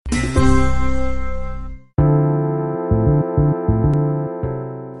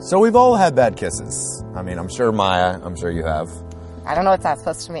So we've all had bad kisses. I mean, I'm sure Maya, I'm sure you have. I don't know what that's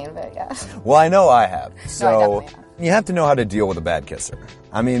supposed to mean, but yeah. Well, I know I have. So I definitely have. You have to know how to deal with a bad kisser.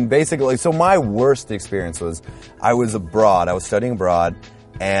 I mean, basically, so my worst experience was I was studying abroad,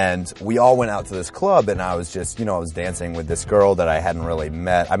 and we all went out to this club, and I was just, I was dancing with this girl that I hadn't really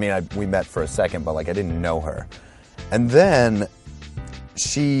met. I mean, we met for a second, but, I didn't know her. And then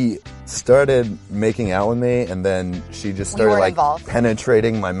she started making out with me, and then she just started,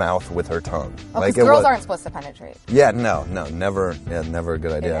 penetrating my mouth with her tongue. Oh, because girls aren't supposed to penetrate. Yeah, no, never a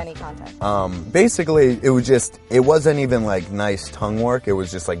good idea. In any context. Basically, it wasn't even, nice tongue work. It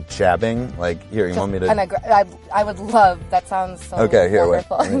was just, jabbing. Here, you want me to... I would love... That sounds so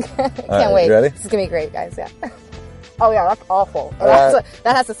wonderful. Wait. Can't wait. You ready? This is going to be great, guys, yeah. Oh, yeah, that's awful. That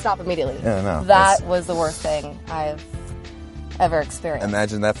has to stop immediately. Yeah, no. That was the worst thing I've ever experienced.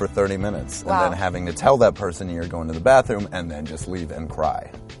 Imagine that for 30 minutes. Wow. And then having to tell that person you're going to the bathroom and then just leave and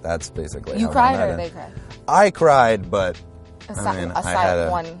cry. That's basically You how cried I or they cried? I cried, but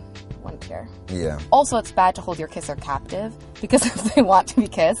one tear. Yeah. Also, it's bad to hold your kisser captive, because if they want to be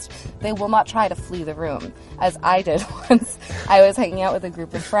kissed, they will not try to flee the room, as I did once. I was hanging out with a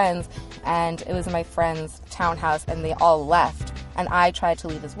group of friends, and it was in my friend's townhouse, and they all left, and I tried to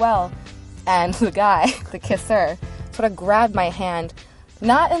leave as well, and the guy, the kisser, sort of grabbed my hand,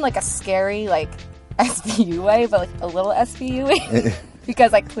 not in a scary SVU way, but a little SVU way,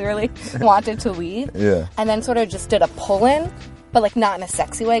 because I clearly wanted to leave. Yeah. And then sort of just did a pull-in, but not in a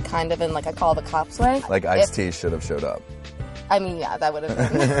sexy way, kind of in a call the cops way. Ice-T should have showed up. I mean, yeah, that would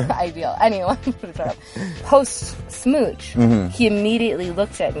have been ideal. Anyone would have showed up. Post-smooch, he immediately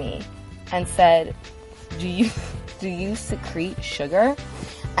looked at me and said, do you secrete sugar?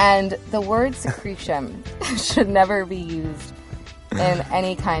 And the word secretion should never be used in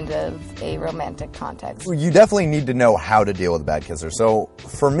any kind of a romantic context. You definitely need to know how to deal with a bad kisser. So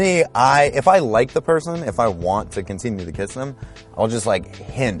for me, if I like the person, if I want to continue to kiss them, I'll just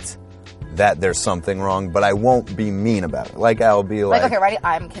hint that there's something wrong, but I won't be mean about it. I'll be okay, ready?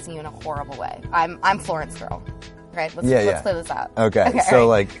 I'm kissing you in a horrible way. I'm Florence Girl. Right? Let's play this out. Okay so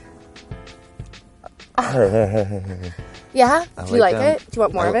right. Yeah? Do you like it? Do you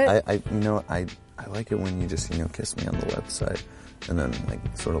want more of it? I like it when you just, kiss me on the website and then,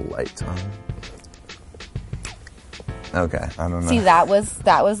 sort of light tongue. Okay, I don't know. See, that was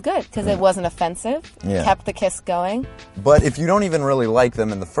good, because it wasn't offensive. Yeah. Kept the kiss going. But if you don't even really like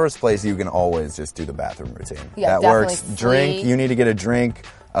them in the first place, you can always just do the bathroom routine. Yeah, that works. Drink, you need to get a drink.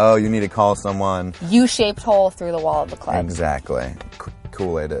 Oh, you need to call someone. U-shaped hole through the wall of the club. Exactly.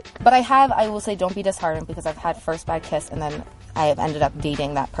 Kool-Aid it. But I will say, don't be disheartened, because I've had first bad kiss, and then I have ended up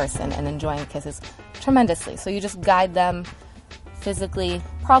dating that person and enjoying kisses tremendously. So you just guide them physically,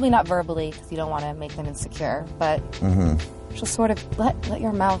 probably not verbally, because you don't want to make them insecure, but just sort of let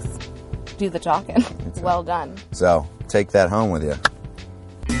your mouth do the talking. Well done. So take that home with you.